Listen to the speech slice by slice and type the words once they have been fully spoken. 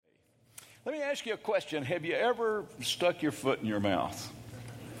Let me ask you a question. Have you ever stuck your foot in your mouth?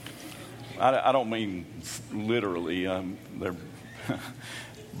 I don't mean literally,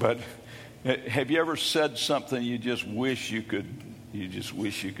 but have you ever said something you just wish you could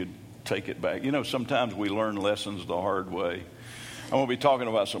take it back? You know, sometimes we learn lessons the hard way. I'm going to be talking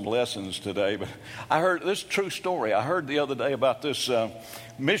about some lessons today, but I heard this true story. I heard the other day about this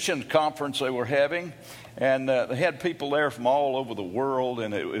mission conference they were having, and they had people there from all over the world,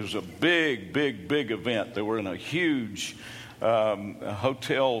 and it was a big event. They were in a huge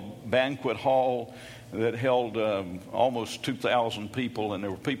hotel banquet hall that held almost 2,000 people, and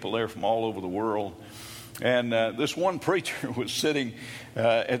there were people there from all over the world. And this one preacher was sitting,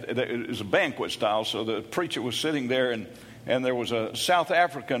 it was a banquet style, so the preacher was sitting there, and there was a South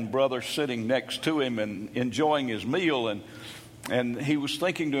African brother sitting next to him and enjoying his meal, and he was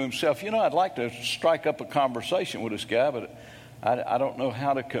thinking to himself, you know, I'd like to strike up a conversation with this guy, but I don't know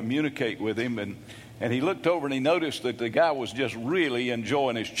how to communicate with him. And he looked over and he noticed that the guy was just really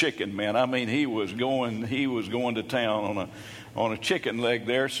enjoying his chicken, man. I mean, he was going to town on a chicken leg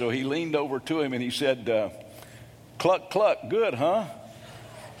there. So he leaned over to him and he said, "Cluck, cluck, good, huh?"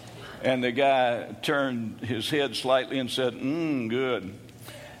 And the guy turned his head slightly and said, "Good."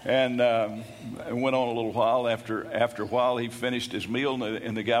 And went on a little while. After a while, he finished his meal,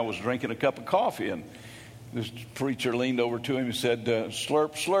 and the guy was drinking a cup of coffee. And this preacher leaned over to him and said,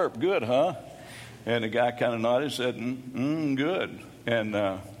 "Slurp, slurp, good, huh?" And the guy kind of nodded and said, "Good."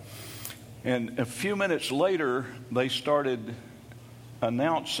 And a few minutes later, they started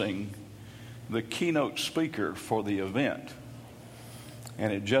announcing the keynote speaker for the event.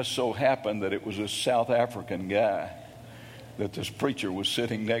 And it just so happened that it was a South African guy that this preacher was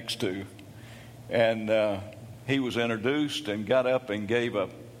sitting next to. And he was introduced and got up and gave a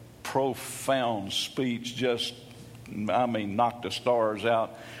profound speech, knocked the stars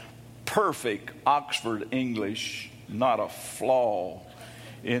out. Perfect Oxford English, not a flaw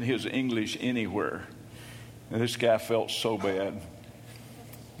in his English anywhere. And this guy felt so bad.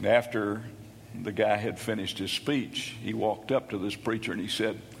 And after the guy had finished his speech, he walked up to this preacher and he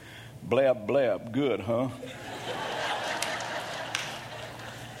said, "Blab, blab, good, huh?"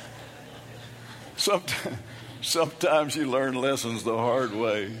 Sometimes you learn lessons the hard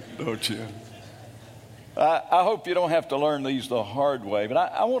way, don't you? I hope you don't have to learn these the hard way, but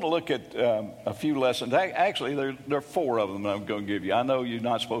I want to look at a few lessons. Actually, there are 4 of them that I'm going to give you. I know you're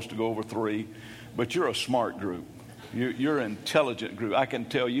not supposed to go over 3, but you're a smart group. You're an intelligent group. I can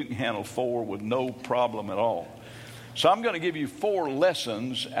tell you can handle 4 with no problem at all. So I'm going to give you 4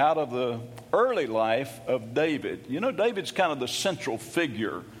 lessons out of the early life of David. You know, David's kind of the central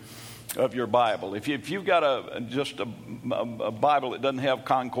figure of your Bible. If you've got a Bible that doesn't have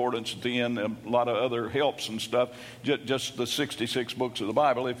concordance at the end, a lot of other helps and stuff, just the 66 books of the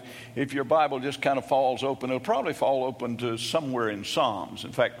Bible, if your Bible just kind of falls open, it'll probably fall open to somewhere in Psalms.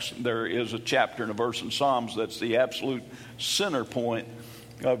 In fact, there is a chapter and a verse in Psalms that's the absolute center point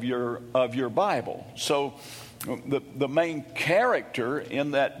of your Bible. So the main character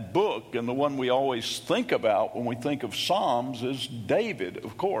in that book, and the one we always think about when we think of Psalms, is David,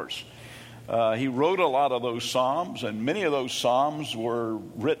 of course. He wrote a lot of those Psalms, and many of those Psalms were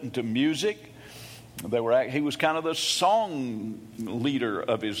written to music. He was kind of the song leader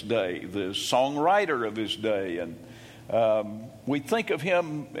of his day, the songwriter of his day. And we think of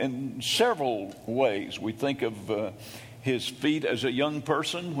him in several ways. We think of his feat as a young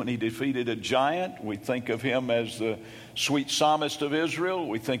person when he defeated a giant. We think of him as the sweet psalmist of Israel.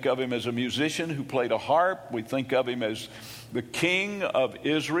 We think of him as a musician who played a harp. We think of him as the king of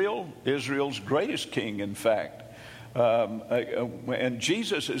Israel, Israel's greatest king, in fact. And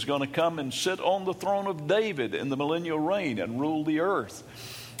Jesus is going to come and sit on the throne of David in the millennial reign and rule the earth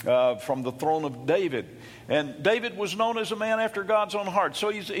from the throne of David. And David was known as a man after God's own heart. So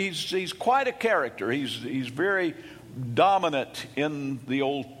he's quite a character. He's very dominant in the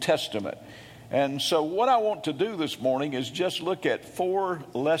Old Testament. And so what I want to do this morning is just look at 4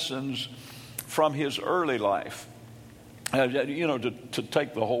 lessons from his early life. To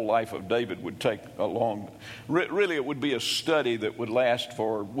take the whole life of David would take a long, really it would be a study that would last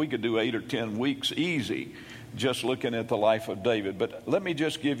we could do 8 or 10 weeks easy, just looking at the life of David. But let me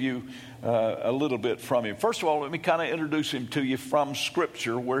just give you a little bit from him. First of all, let me kind of introduce him to you from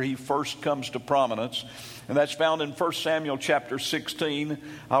Scripture, where he first comes to prominence. And that's found in 1 Samuel chapter 16.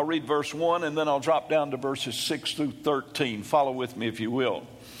 I'll read verse 1, and then I'll drop down to verses 6 through 13. Follow with me if you will.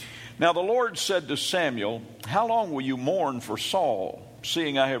 Now the Lord said to Samuel, "How long will you mourn for Saul,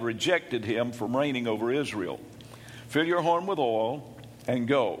 seeing I have rejected him from reigning over Israel? Fill your horn with oil and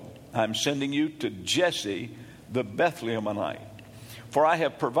go. I'm sending you to Jesse the Bethlehemite. for I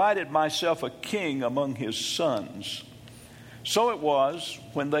have provided myself a king among his sons. So it was,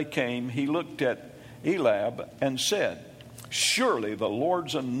 when they came, he looked at Eliab and said, Surely the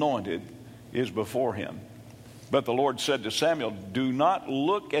Lord's anointed is before him. But the Lord said to Samuel, Do not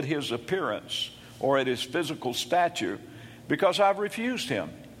look at his appearance or at his physical stature, because I've refused him.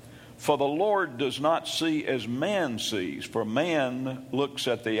 For the Lord does not see as man sees, for man looks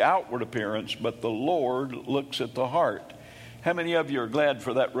at the outward appearance, but the Lord looks at the heart. How many of you are glad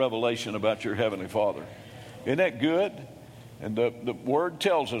for that revelation about your Heavenly Father? Isn't that good? And the Word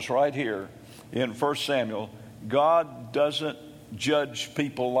tells us right here in 1 Samuel, God doesn't judge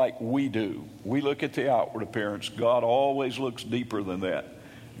people like we do. We look at the outward appearance. God always looks deeper than that.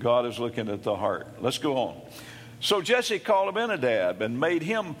 God is looking at the heart. Let's go on. So Jesse called Abinadab and made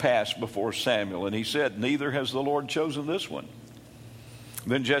him pass before Samuel. And he said, Neither has the Lord chosen this one.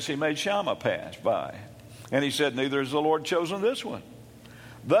 Then Jesse made Shammah pass by. And he said, Neither has the Lord chosen this one.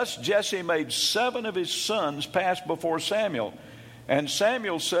 Thus Jesse made 7 of his sons pass before Samuel. And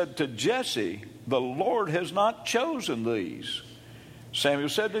Samuel said to Jesse, The Lord has not chosen these. Samuel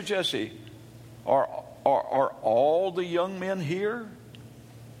said to Jesse, Are all the young men here?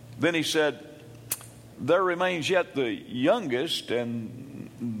 Then he said, There remains yet the youngest, and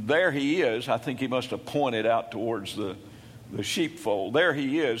there he is. I think he must have pointed out towards the sheepfold. There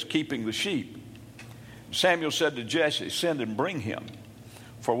he is, keeping the sheep. Samuel said to Jesse, Send and bring him,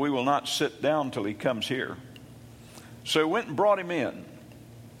 for we will not sit down till he comes here. So he went and brought him in.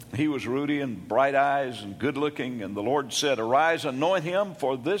 He was ruddy and bright eyes and good looking, and the Lord said, Arise, anoint him,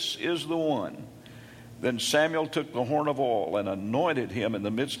 for this is the one. Then Samuel took the horn of oil and anointed him in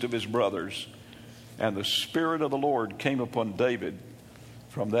the midst of his brothers. And the Spirit of the Lord came upon David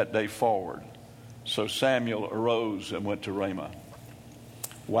from that day forward. So Samuel arose and went to Ramah.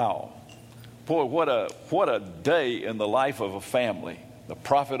 Wow. Boy, what a day in the life of a family. The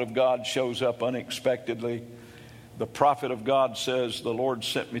prophet of God shows up unexpectedly. The prophet of God says, The Lord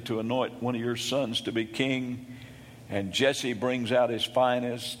sent me to anoint one of your sons to be king. And Jesse brings out his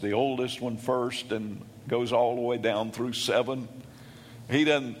finest, the oldest one first, and goes all the way down through 7. He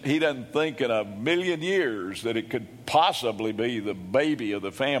doesn't think in a million years that it could possibly be the baby of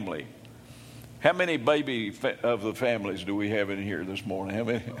the family. How many baby of the families do we have in here this morning? How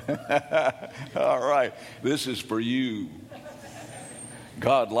many? All right. This is for you.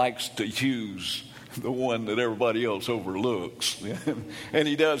 God likes to use the one that everybody else overlooks. And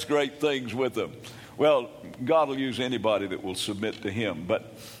he does great things with them. Well, God will use anybody that will submit to him.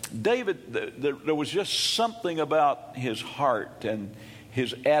 But David, there was just something about his heart and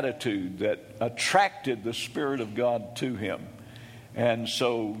his attitude that attracted the Spirit of God to him. And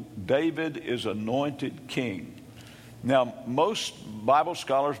so David is anointed king. Now, most Bible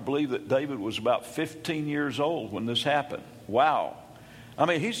scholars believe that David was about 15 years old when this happened. Wow. I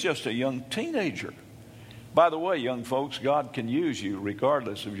mean, he's just a young teenager. By the way, young folks, God can use you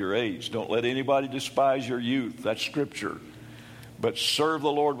regardless of your age. Don't let anybody despise your youth. That's Scripture. But serve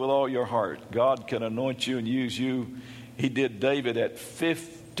the Lord with all your heart. God can anoint you and use you. He did David at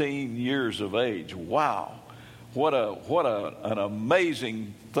 15 years of age. Wow. What an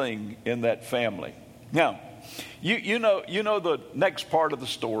amazing thing in that family. Now, you know the next part of the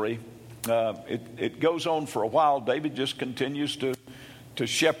story. It goes on for a while. David just continues to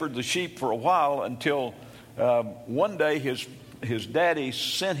shepherd the sheep for a while until one day his daddy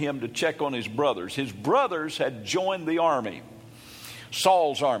sent him to check on his brothers. His brothers had joined the army,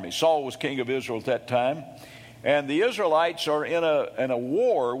 Saul's army. Saul was king of Israel at that time. And the Israelites are in a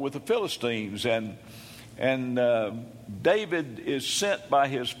war with the Philistines. And David is sent by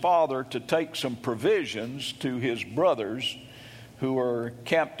his father to take some provisions to his brothers who are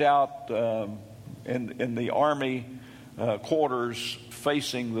camped out in the army quarters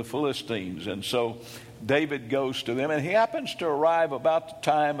facing the Philistines. And so David goes to them, and he happens to arrive about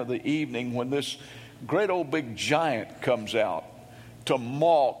the time of the evening when this great old big giant comes out to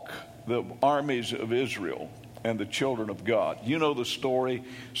mock the armies of Israel and the children of God. You know the story,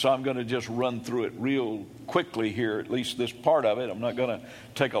 so I'm going to just run through it real quickly here, at least this part of it. I'm not going to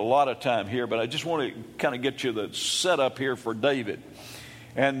take a lot of time here, but I just want to kind of get you the setup here for David.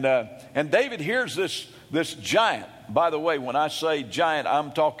 And David hears this giant. By the way, when I say giant,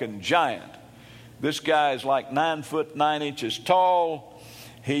 I'm talking giant. This guy is like 9 foot 9 inches tall.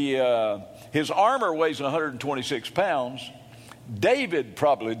 His armor weighs 126 pounds. David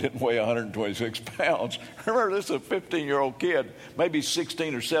probably didn't weigh 126 pounds. Remember, this is a 15-year-old kid, maybe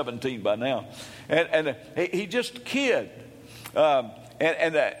 16 or 17 by now. And he just a kid. But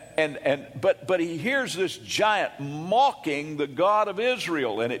he hears this giant mocking the God of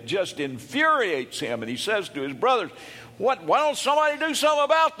Israel, and it just infuriates him. And he says to his brothers, why don't somebody do something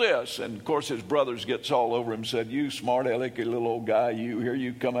about this? And of course his brothers gets all over him and said, you smart alecky little old guy,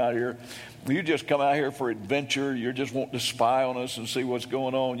 you come out here. You just come out here for adventure. You're just wanting to spy on us and see what's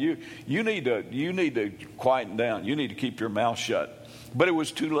going on. You need to quieten down. You need to keep your mouth shut. But it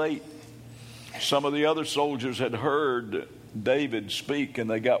was too late. Some of the other soldiers had heard David speak, and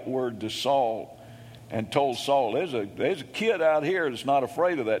they got word to Saul and told Saul, there's a kid out here that's not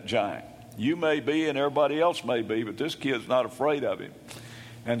afraid of that giant. You may be and everybody else may be, but this kid's not afraid of him.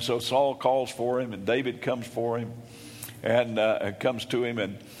 And so Saul calls for him, and David comes for him and comes to him.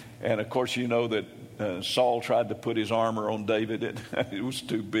 And of course, you know that Saul tried to put his armor on David. It was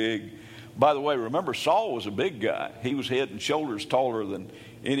too big. By the way, remember, Saul was a big guy. He was head and shoulders taller than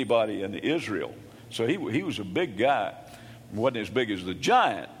anybody in Israel. So he was a big guy. Wasn't as big as the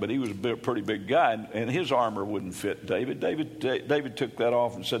giant, but he was a pretty big guy, and his armor wouldn't fit David. David took that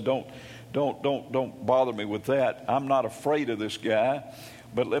off and said, Don't bother me with that. I'm not afraid of this guy,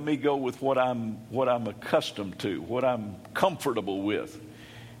 but let me go with what I'm accustomed to, what I'm comfortable with.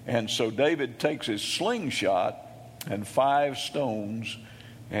 And so David takes his slingshot and 5 stones,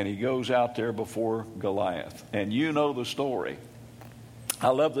 and he goes out there before Goliath. And you know the story. I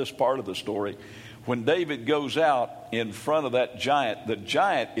love this part of the story. When David goes out in front of that giant, the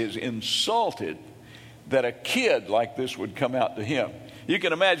giant is insulted that a kid like this would come out to him. You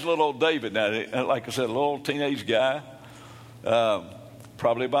can imagine little old David now, like I said, a little teenage guy,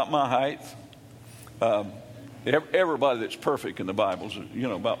 probably about my height. Everybody that's perfect in the Bible is,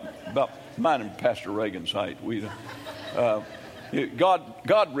 about mine and Pastor Reagan's height.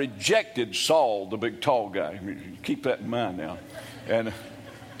 God rejected Saul, the big tall guy. Keep that in mind now. And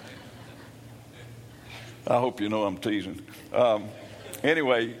I hope you know I'm teasing.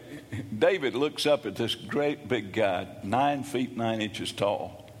 Anyway, David looks up at this great big guy, 9 feet 9 inches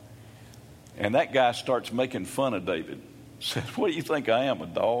tall. And that guy starts making fun of David. Says, what do you think I am, a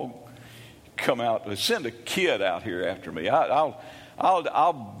dog? Come out, send a kid out here after me.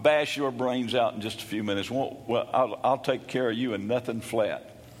 I'll bash your brains out in just a few minutes. I'll take care of you and nothing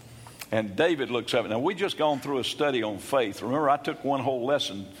flat. And David looks up. Now, we just gone through a study on faith. Remember, I took one whole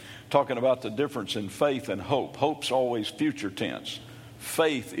lesson talking about the difference in faith and hope. Hope's always future tense.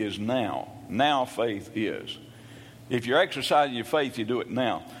 Faith is now. Now faith is. If you're exercising your faith, you do it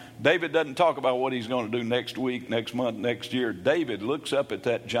now. David doesn't talk about what he's going to do next week, next month, next year. David looks up at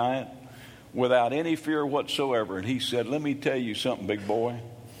that giant without any fear whatsoever. And he said, let me tell you something, big boy.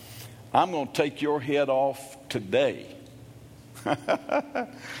 I'm going to take your head off today.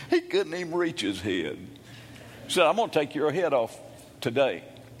 He couldn't even reach his head. He said, I'm going to take your head off today.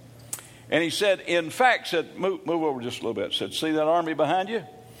 And he said, in fact, move over just a little bit. Said, see that army behind you?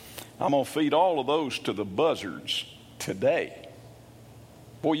 I'm going to feed all of those to the buzzards today.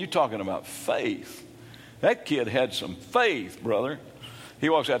 Boy, you talking about faith. That kid had some faith, brother. He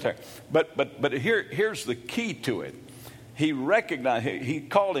walks out there. But here's the key to it. He recognized, he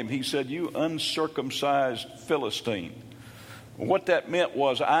called him, he said, you uncircumcised Philistine. What that meant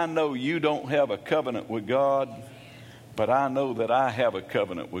was, I know you don't have a covenant with God, but I know that I have a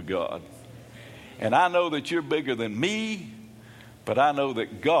covenant with God. And I know that you're bigger than me, but I know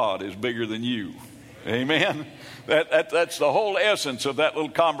that God is bigger than you. Amen? That's the whole essence of that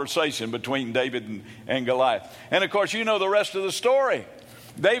little conversation between David and Goliath. And of course, you know the rest of the story.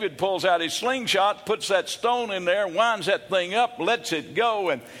 David pulls out his slingshot, puts that stone in there, winds that thing up, lets it go,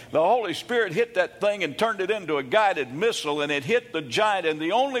 and the Holy Spirit hit that thing and turned it into a guided missile, and it hit the giant in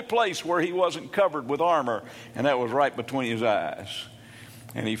the only place where he wasn't covered with armor, and that was right between his eyes.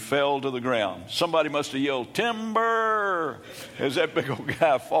 And he fell to the ground. Somebody must have yelled, timber, as that big old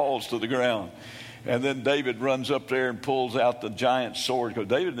guy falls to the ground. And then David runs up there and pulls out the giant's sword, because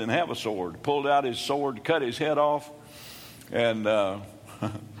David didn't have a sword. Pulled out his sword, cut his head off, and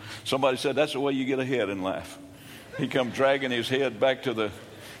somebody said, that's the way you get ahead in life. He come dragging his head back to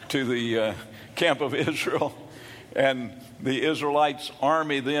the camp of Israel. And the Israelites'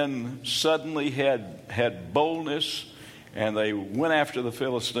 army then suddenly had boldness, and they went after the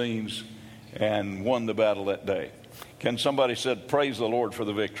Philistines and won the battle that day. Can somebody said, praise the Lord for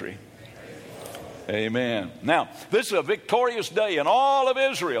the victory? Amen. Now, this is a victorious day in all of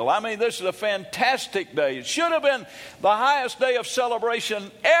Israel. I mean, this is a fantastic day. It should have been the highest day of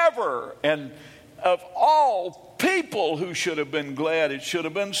celebration ever. And of all people who should have been glad, it should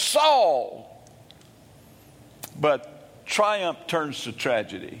have been Saul. But triumph turns to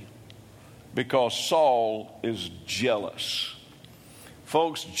tragedy because Saul is jealous.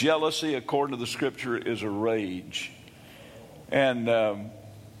 Folks, jealousy, according to the scripture, is a rage. And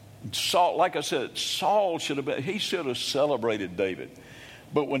Saul, like I said, Saul should have celebrated David.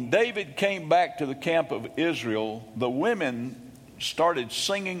 But when David came back to the camp of Israel, the women started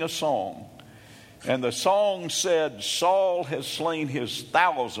singing a song. And the song said, Saul has slain his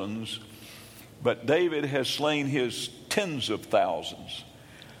thousands, but David has slain his tens of thousands.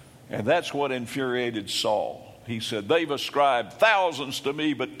 And that's what infuriated Saul. He said, they've ascribed thousands to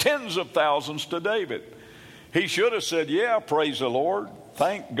me, but tens of thousands to David. He should have said, yeah, praise the Lord.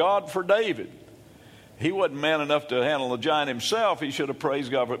 Thank God for David. He wasn't man enough to handle the giant himself. He should have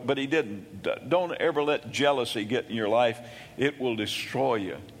praised God for it, but he didn't. Don't ever let jealousy get in your life. It will destroy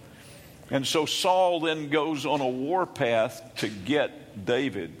you. And so Saul then goes on a warpath to get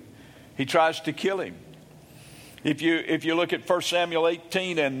David. He tries to kill him. If you look at 1 Samuel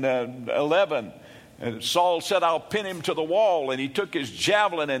 18 and 11, and Saul said, I'll pin him to the wall. And he took his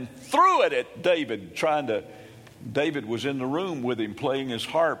javelin and threw it at David, David was in the room with him playing his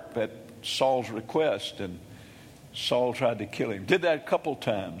harp at Saul's request. And Saul tried to kill him. Did that a couple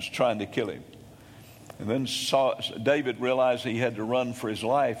times, trying to kill him. And then David realized he had to run for his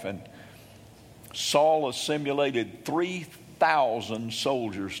life. And Saul assimilated 3,000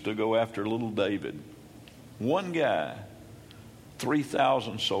 soldiers to go after little David. One guy,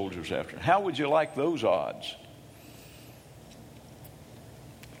 3,000 soldiers after him. How would you like those odds?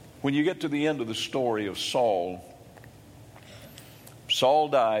 When you get to the end of the story of Saul, Saul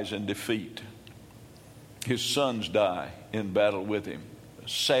dies in defeat. His sons die in battle with him. A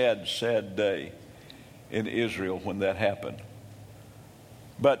sad, sad day in Israel when that happened.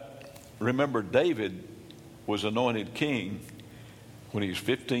 But remember, David was anointed king when he was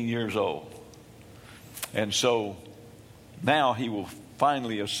 15 years old. And so now he will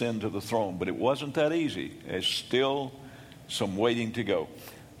finally ascend to the throne. But it wasn't that easy. There's still some waiting to go.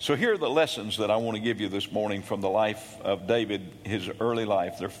 So here are the lessons that I want to give you this morning from the life of David, his early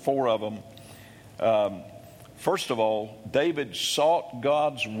life. There are 4 of them. First of all, David sought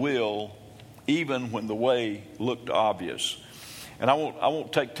God's will even when the way looked obvious. And I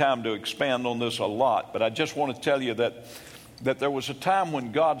won't take time to expand on this a lot, but I just want to tell you that there was a time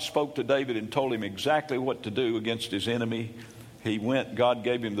when God spoke to David and told him exactly what to do against his enemy. He went, God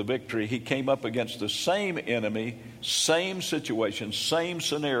gave him the victory. He came up against the same enemy, same situation, same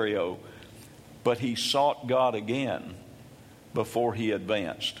scenario, but he sought God again before he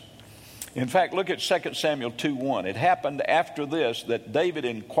advanced. In fact, look at 2 Samuel 2:1. It happened after this that David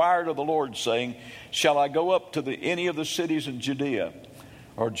inquired of the Lord, saying, shall I go up to any of the cities in Judea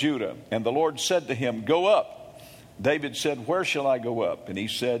or Judah? And the Lord said to him, go up. David said, where shall I go up? And he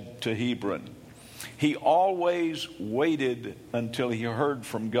said, to Hebron. He always waited until he heard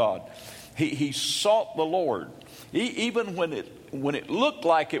from God. He sought the Lord. Even when it looked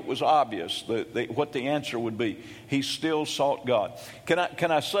like it was obvious what the answer would be, he still sought God. Can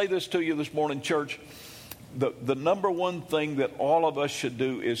I say this to you this morning, church? The number one thing that all of us should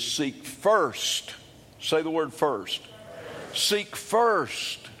do is seek first. Say the word first. Seek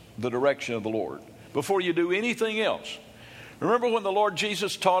first the direction of the Lord before you do anything else. Remember when the Lord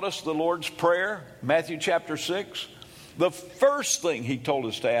Jesus taught us the Lord's Prayer, Matthew chapter 6? The first thing he told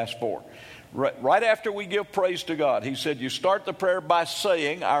us to ask for, right after we give praise to God, he said, you start the prayer by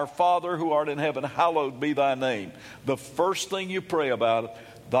saying, our Father who art in heaven, hallowed be thy name. The first thing you pray about,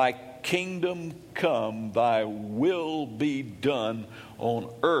 thy kingdom come, thy will be done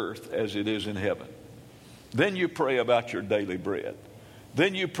on earth as it is in heaven. Then you pray about your daily bread.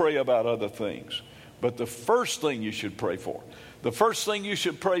 Then you pray about other things. But the first thing you should pray for, the first thing you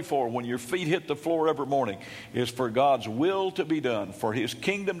should pray for when your feet hit the floor every morning is for God's will to be done, for his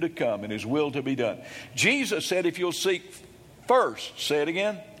kingdom to come and his will to be done. Jesus said, if you'll seek first, say it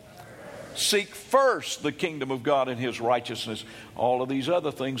again, seek first the kingdom of God and his righteousness, all of these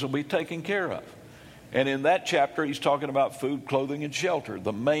other things will be taken care of. And in that chapter, he's talking about food, clothing, and shelter,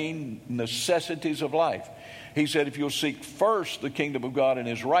 the main necessities of life. He said, if you'll seek first the kingdom of God and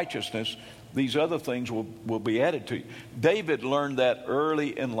his righteousness, these other things will be added to you. David learned that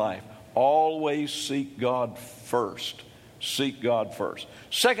early in life. Always seek God first. Seek God first.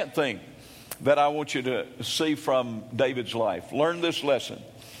 Second thing that I want you to see from David's life, learn this lesson.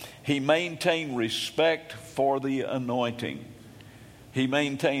 He maintained respect for the anointing. He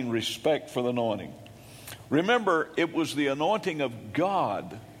maintained respect for the anointing. Remember, it was the anointing of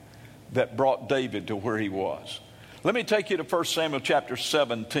God that brought David to where he was. Let me take you to 1 Samuel chapter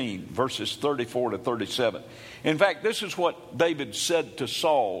 17, verses 34 to 37. In fact, this is what David said to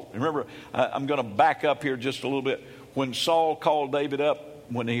Saul. Remember, I'm going to back up here just a little bit. When Saul called David up,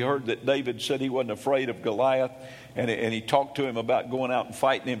 when he heard that David said he wasn't afraid of Goliath, and he talked to him about going out and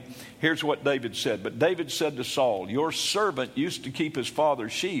fighting him, here's what David said. But David said to Saul, your servant used to keep his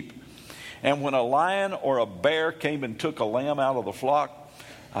father's sheep. And when a lion or a bear came and took a lamb out of the flock,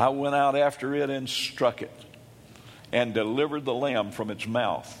 I went out after it and struck it and delivered the lamb from its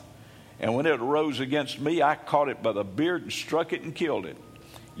mouth. And when it arose against me, I caught it by the beard and struck it and killed it.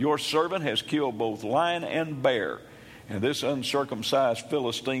 Your servant has killed both lion and bear, and this uncircumcised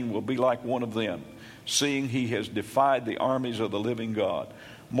Philistine will be like one of them, seeing he has defied the armies of the living God.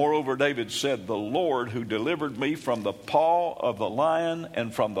 Moreover, David said, the Lord who delivered me from the paw of the lion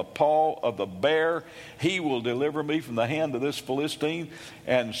and from the paw of the bear, he will deliver me from the hand of this Philistine.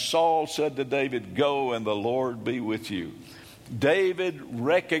 And Saul said to David, go, and the Lord be with you. David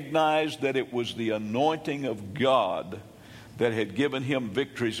recognized that it was the anointing of God that had given him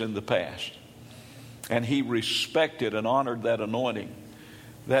victories in the past. And he respected and honored that anointing.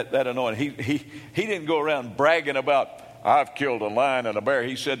 That anointing. He didn't go around bragging about, I've killed a lion and a bear.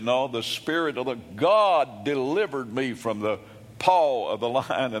 He said, no, the Spirit of the God delivered me from the paw of the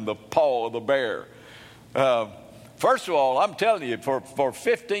lion and the paw of the bear. First of all, I'm telling you, for a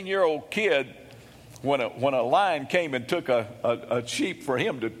 15-year-old kid, when a lion came and took a sheep, for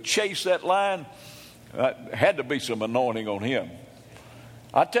him to chase that lion, had to be some anointing on him.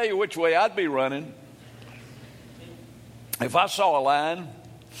 I'll tell you which way I'd be running. If I saw a lion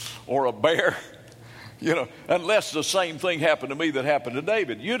or a bear, unless the same thing happened to me that happened to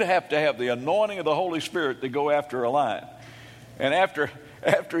David, you'd have to have the anointing of the Holy Spirit to go after a lion. And after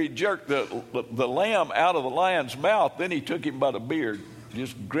he jerked the lamb out of the lion's mouth, then he took him by the beard,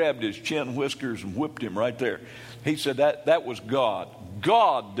 just grabbed his chin whiskers and whipped him right there. He said that was God.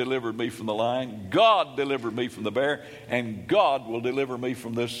 God delivered me from the lion. God delivered me from the bear. And God will deliver me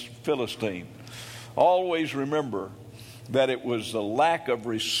from this Philistine. Always remember that it was the lack of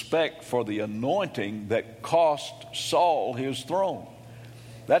respect for the anointing that cost Saul his throne.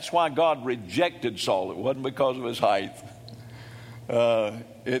 That's why God rejected Saul. It wasn't because of his height. No.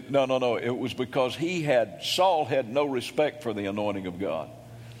 It was because Saul had no respect for the anointing of God.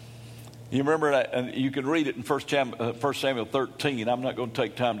 You remember that, and you can read it in 1 Samuel 13. I'm not going to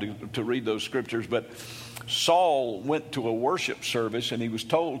take time to read those scriptures, but Saul went to a worship service, and he was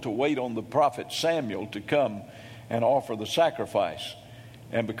told to wait on the prophet Samuel to come and offer the sacrifice.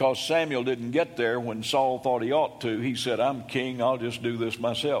 And because Samuel didn't get there when Saul thought he ought to, he said, I'm king, I'll just do this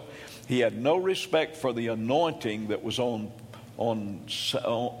myself. He had no respect for the anointing that was on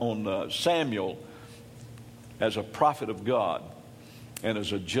Samuel as a prophet of God and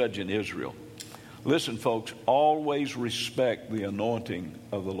as a judge in Israel. Listen, folks, always respect the anointing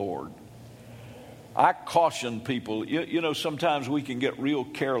of the Lord. I caution people, sometimes we can get real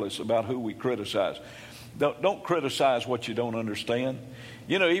careless about who we criticize. Don't criticize what you don't understand.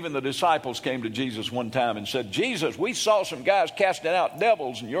 Even the disciples came to Jesus one time and said, Jesus, we saw some guys casting out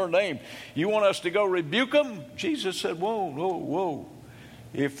devils in your name. You want us to go rebuke them? Jesus said, whoa.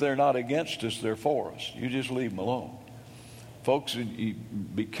 If they're not against us, they're for us. You just leave them alone. Folks,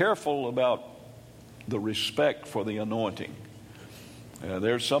 be careful about the respect for the anointing.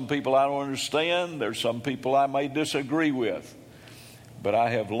 There's some people I don't understand. There's some people I may disagree with. But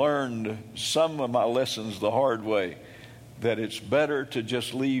I have learned some of my lessons the hard way, that it's better to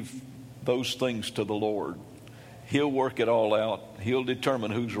just leave those things to the Lord. He'll work it all out. He'll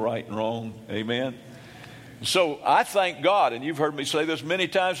determine who's right and wrong. Amen. So I thank God, and you've heard me say this many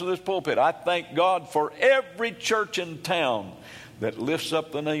times in this pulpit, I thank God for every church in town that lifts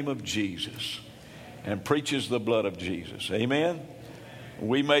up the name of Jesus and preaches the blood of Jesus. Amen.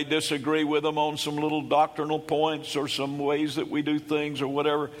 We may disagree with them on some little doctrinal points or some ways that we do things or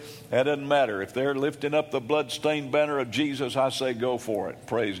whatever. That doesn't matter. If they're lifting up the bloodstained banner of Jesus, I say go for it.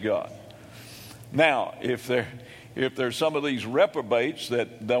 Praise God. Now, if there's some of these reprobates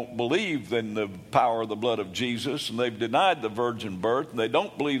that don't believe in the power of the blood of Jesus, and they've denied the virgin birth, and they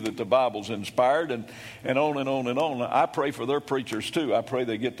don't believe that the Bible's inspired, and on and on and on, I pray for their preachers too. I pray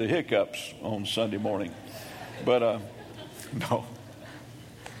they get the hiccups on Sunday morning. But no.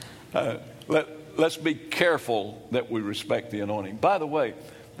 Let's be careful that we respect the anointing. By the way,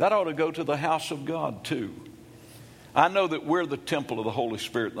 that ought to go to the house of God too. I know that we're the temple of the Holy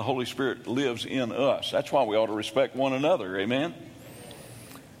Spirit, and the Holy Spirit lives in us. That's why we ought to respect one another. Amen?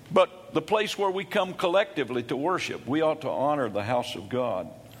 But the place where we come collectively to worship, we ought to honor the house of God.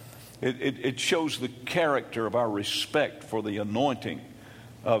 It shows the character of our respect for the anointing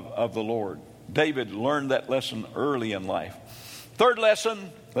of the Lord. David learned that lesson early in life. Third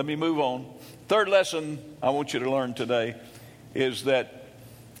lesson, let me move on. Third lesson I want you to learn today is that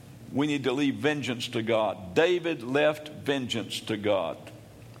we need to leave vengeance to God. David left vengeance to God.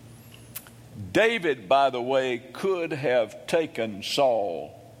 David, by the way, could have taken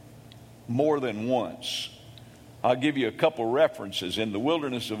Saul more than once. I'll give you a couple references. In the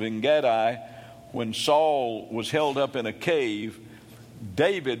wilderness of En-Gedi, when Saul was held up in a cave,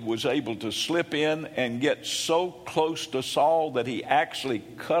 David was able to slip in and get so close to Saul that he actually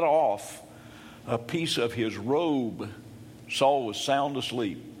cut off a piece of his robe. Saul was sound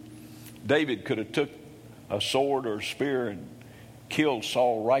asleep. David could have took a sword or a spear and killed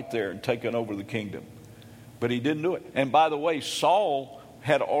Saul right there and taken over the kingdom. But he didn't do it. And by the way, Saul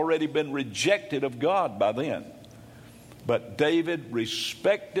had already been rejected of God by then. But David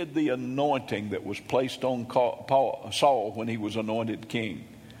respected the anointing that was placed on Saul when he was anointed king.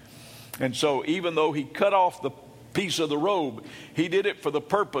 And so even though he cut off the piece of the robe, he did it for the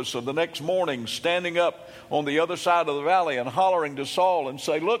purpose of the next morning standing up on the other side of the valley and hollering to Saul and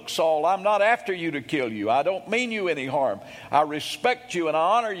say, "Look, Saul, I'm not after you to kill you. I don't mean you any harm. I respect you and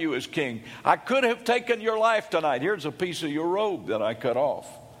I honor you as king. I could have taken your life tonight. Here's a piece of your robe that I cut off."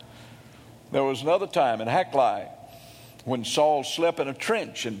 There was another time in Haklah when Saul slept in a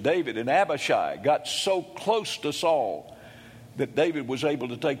trench, and David and Abishai got so close to Saul that David was able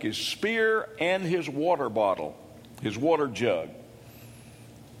to take his spear and his water bottle, his water jug.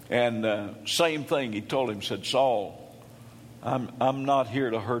 And same thing, he told him, said, "Saul, I'm not here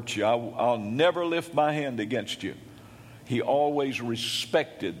to hurt you. I'll never lift my hand against you." He always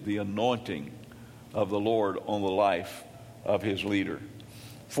respected the anointing of the Lord on the life of his leader.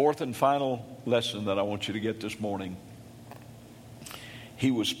 Fourth and final lesson that I want you to get this morning. He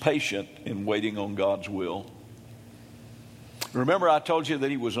was patient in waiting on God's will. Remember, I told you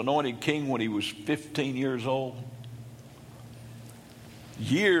that he was anointed king when he was 15 years old?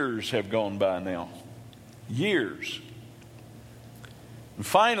 Years have gone by now. Years. And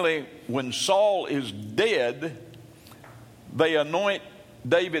finally, when Saul is dead, they anoint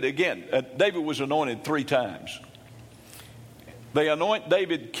David again. David was anointed 3 times. They anoint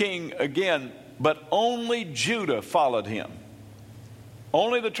David king again, but only Judah followed him.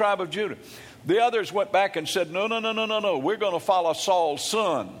 Only the tribe of Judah. The others went back and said, no, we're going to follow Saul's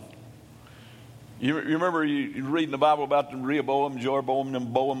son. You remember you reading the Bible about the Rehoboam, Jeroboam,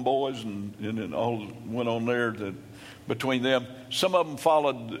 and Boam boys, and it all went on there between them. Some of them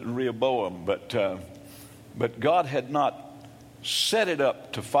followed Rehoboam, but God had not set it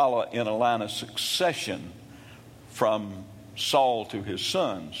up to follow in a line of succession from Saul to his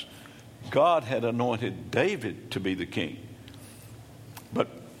sons. God had anointed David to be the king. But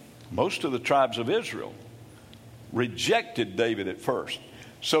most of the tribes of Israel rejected David at first.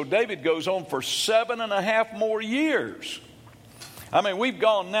 So David goes on for 7.5 more years. I mean, we've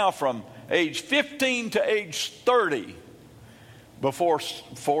gone now from age 15 to age 30 before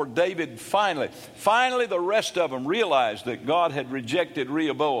David finally the rest of them realized that God had rejected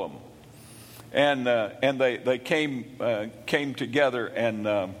Rehoboam. And they came together and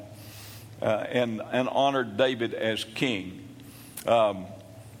honored David as king.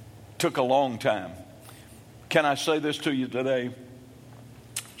 Took a long time. Can I say this to you today?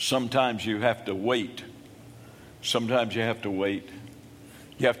 Sometimes you have to wait. Sometimes you have to wait.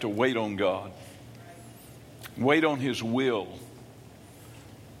 You have to wait on God. Wait on His will.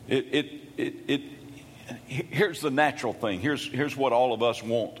 Here's the natural thing. Here's what all of us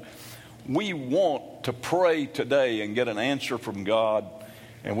want. We want to pray today and get an answer from God.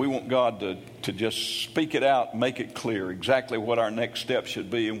 And we want God to just speak it out, make it clear exactly what our next step should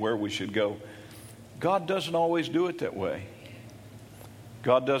be and where we should go. God doesn't always do it that way.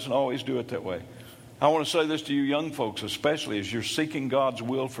 God doesn't always do it that way. I want to say this to you young folks, especially as you're seeking God's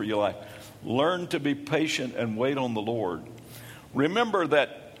will for your life. Learn to be patient and wait on the Lord. Remember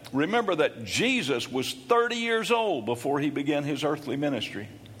that Jesus was 30 years old before he began his earthly ministry.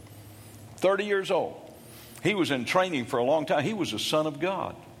 30 years old. He was in training for a long time. He was a son of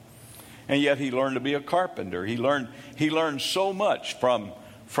God. And yet he learned to be a carpenter. He learned so much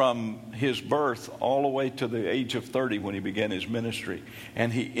from his birth all the way to the age of 30 when he began his ministry.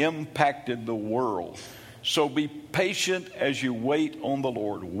 And he impacted the world. So be patient as you wait on the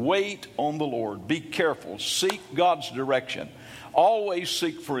Lord. Wait on the Lord. Be careful. Seek God's direction. Always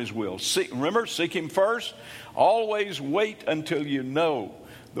seek for His will. Remember, seek Him first. Always wait until you know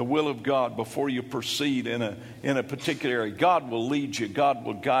the will of God before you proceed in a particular area. God will lead you. God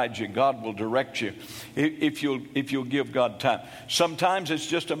will guide you. God will direct you if you'll give God time. Sometimes it's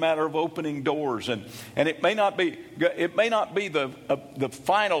just a matter of opening doors, and it may not be the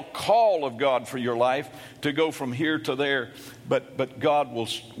final call of God for your life to go from here to there, but God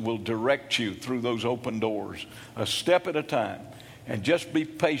will direct you through those open doors, a step at a time. And just be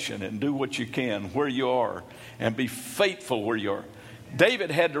patient and do what you can where you are, and be faithful where you are.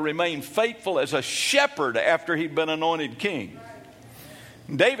 David had to remain faithful as a shepherd after he'd been anointed king.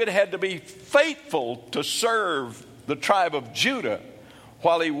 David had to be faithful to serve the tribe of Judah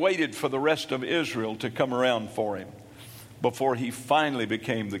while he waited for the rest of Israel to come around for him. before he finally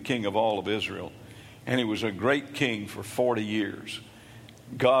became the king of all of Israel. And he was a great king for 40 years.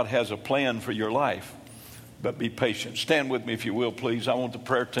 God has a plan for your life, but be patient. Stand with me if you will, please. I want the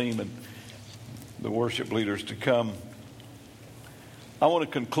prayer team and the worship leaders to come. I want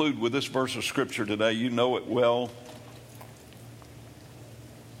to conclude with this verse of Scripture today. You know it well.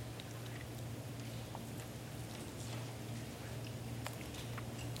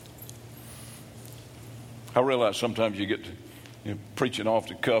 I realize sometimes you get to preaching off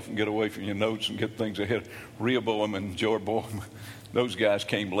the cuff and get away from your notes and get things ahead. Rehoboam and Jeroboam, those guys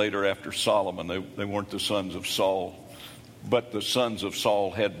came later after Solomon. They weren't the sons of Saul, but the sons of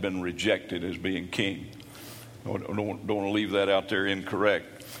Saul had been rejected as being king. I don't want to leave that out there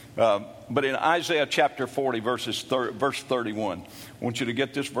incorrect. But in Isaiah chapter 40, verse 31, I want you to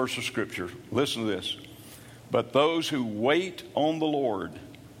get this verse of Scripture. Listen to this. But those who wait on the Lord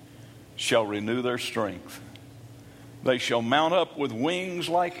shall renew their strength. They shall mount up with wings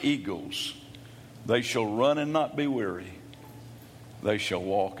like eagles. They shall run and not be weary. They shall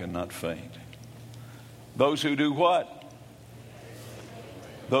walk and not faint. Those who do what?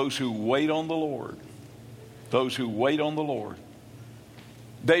 Those who wait on the Lord. Those who wait on the Lord.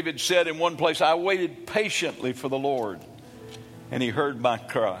 David said in one place, I waited patiently for the Lord, and he heard my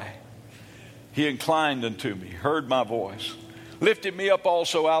cry. He inclined unto me, heard my voice, lifted me up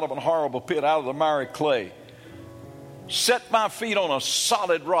also out of an horrible pit, out of the miry clay, set my feet on a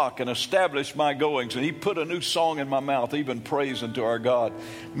solid rock, and established my goings. And he put a new song in my mouth, even praise unto our God.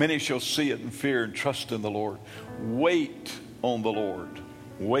 Many shall see it and fear and trust in the Lord. Wait on the Lord.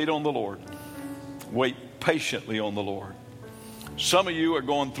 Wait on the Lord. Wait patiently on the Lord. Some of you are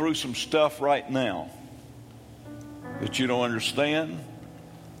going through some stuff right now that you don't understand.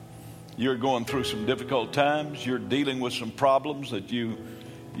 You're going through some difficult times. You're dealing with some problems that you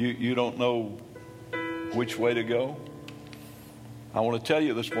don't know which way to go. I want to tell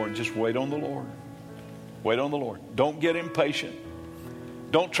you this morning, just wait on the Lord. Wait on the Lord. Don't get impatient.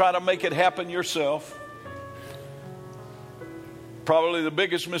 Don't try to make it happen yourself. Probably the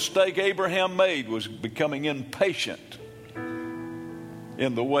biggest mistake Abraham made was becoming impatient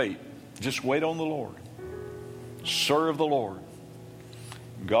in the wait. Just wait on the Lord. Serve the Lord.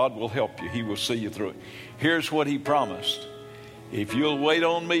 God will help you. He will see you through it. Here's what he promised. If you'll wait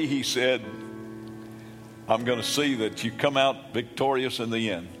on me, he said, I'm going to see that you come out victorious in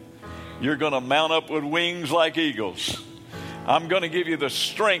the end. You're going to mount up with wings like eagles. I'm going to give you the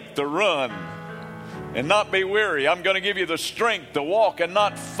strength to run and not be weary. I'm going to give you the strength to walk and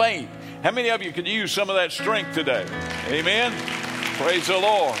not faint. How many of you could use some of that strength today? Amen. Praise the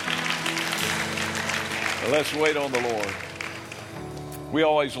Lord. Let's wait on the Lord. We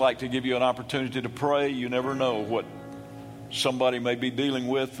always like to give you an opportunity to pray. You never know what somebody may be dealing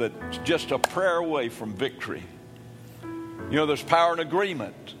with that's just a prayer away from victory. You know, there's power in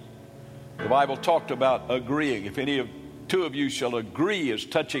agreement. The Bible talked about agreeing. If any of two of you shall agree as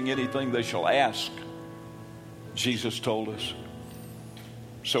touching anything they shall ask, Jesus told us.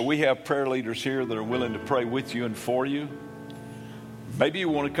 So we have prayer leaders here that are willing to pray with you and for you. Maybe you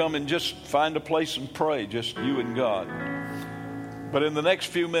want to come and just find a place and pray, just you and God. But in the next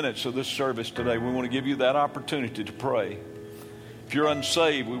few minutes of this service today, we want to give you that opportunity to pray. If you're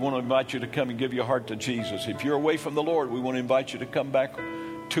unsaved, we want to invite you to come and give your heart to Jesus. If you're away from the Lord, we want to invite you to come back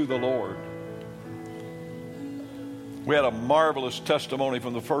to the Lord. We had a marvelous testimony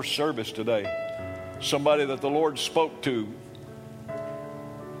from the first service today. Somebody that the Lord spoke to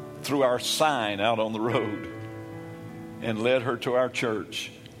through our sign out on the road and led her to our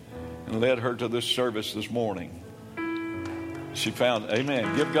church and led her to this service this morning. She found,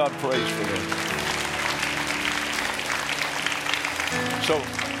 amen. Give God praise for that. So,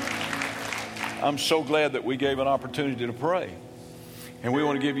 I'm so glad that we gave an opportunity to pray. And we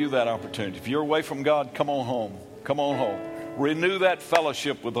want to give you that opportunity. If you're away from God, come on home. Come on home. Renew that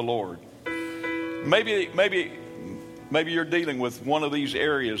fellowship with the Lord. Maybe you're dealing with one of these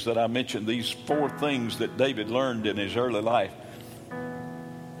areas that I mentioned, these 4 things that David learned in his early life.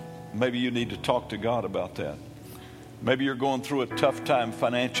 Maybe you need to talk to God about that. Maybe you're going through a tough time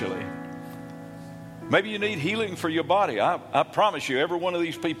financially. Maybe you need healing for your body. I promise you, every one of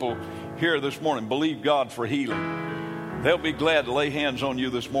these people here this morning believe God for healing. They'll be glad to lay hands on you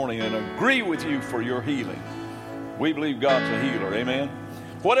this morning and agree with you for your healing. We believe God's a healer. Amen.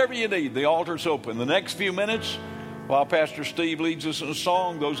 Whatever you need, the altar's open. The next few minutes, while Pastor Steve leads us in a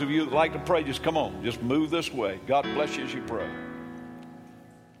song, those of you that like to pray, just come on. Just move this way. God bless you as you pray.